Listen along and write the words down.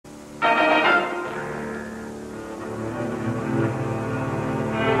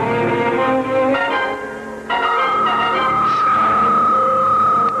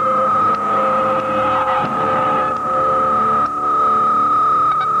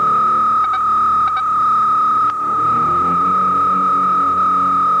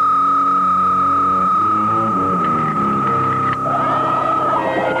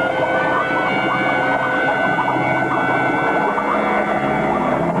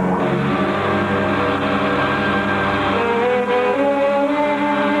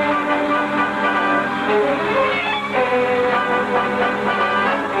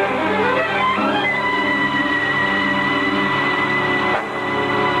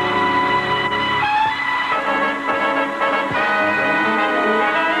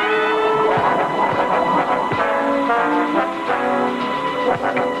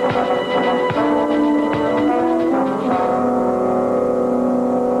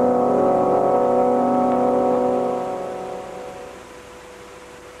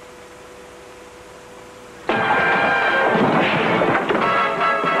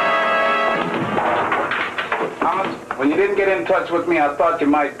touch with me, I thought you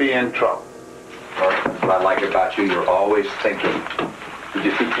might be in trouble. That's what I like about you. You're always thinking. Did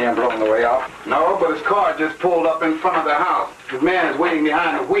you see Campbell on the way out? No, but his car just pulled up in front of the house. His man is waiting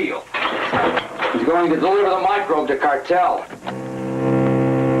behind the wheel. He's going to deliver the microbe to KARTEL.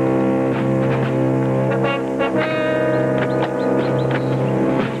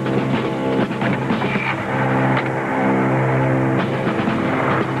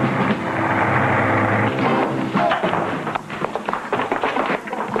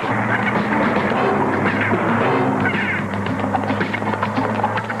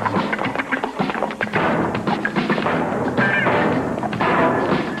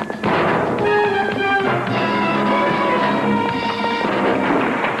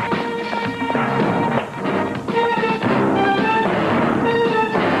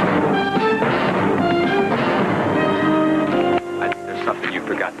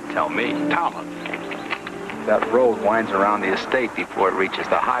 That road winds around the estate before it reaches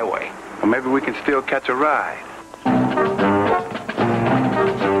the highway. Well, maybe we can still catch a ride.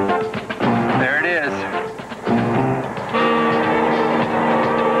 There it is.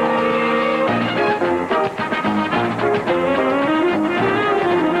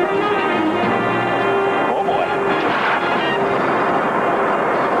 Oh, boy.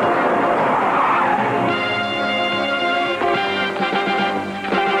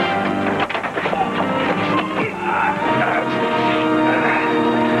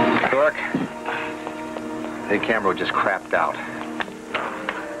 The camera just crapped out.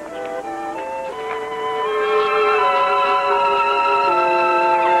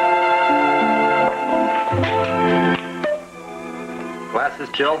 Glasses,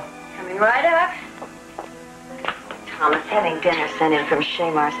 Jill? Coming right up. Thomas, having dinner sent in from Chez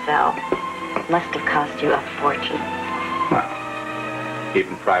Marcel must have cost you a fortune. Well,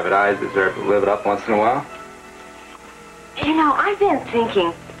 even private eyes deserve to live it up once in a while. You know, I've been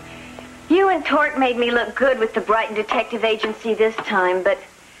thinking, you and Tort made me look good with the Brighton Detective Agency this time, but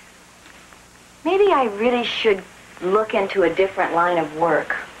maybe I really should look into a different line of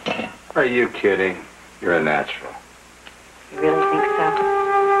work. Are you kidding? You're a natural. You really think so?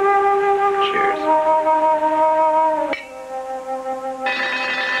 Cheers.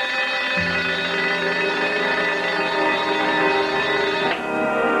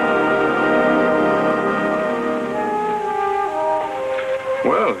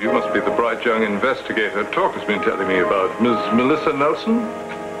 Well, you must be the bright young investigator Talk has been telling me about. Ms. Melissa Nelson?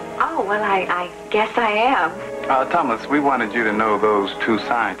 Oh, well, I guess I am. Thomas, we wanted you to know those two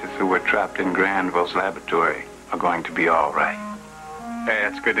scientists who were trapped in Granville's laboratory are going to be all right. Hey,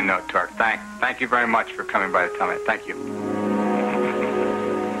 that's good to know, Torque. Thank you very much for coming by to tell me. Thank you.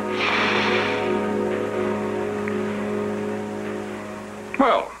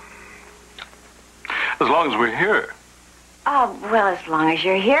 Well, as long as we're here. Oh, well, as long as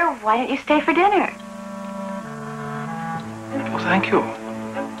you're here, why don't you stay for dinner? Well, thank you.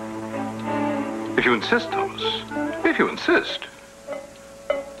 If you insist, Thomas. If you insist.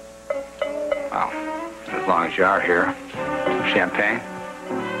 Well, as long as you are here. Champagne?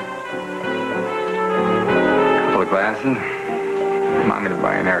 A couple of glasses? I'm going to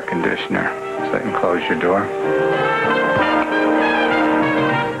buy an air conditioner so I can close your door.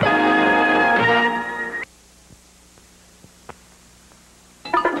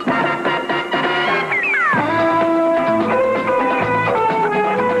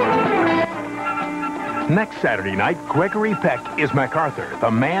 Next Saturday night, Gregory Peck is MacArthur,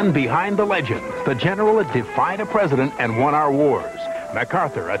 the man behind the legend, the general that defied a president and won our wars.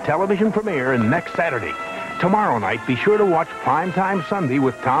 MacArthur, a television premiere next Saturday. Tomorrow night, be sure to watch Primetime Sunday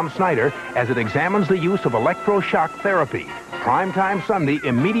with Tom Snyder as it examines the use of electroshock therapy. Primetime Sunday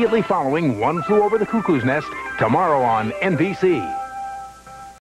immediately following One Flew Over the Cuckoo's Nest, tomorrow on NBC.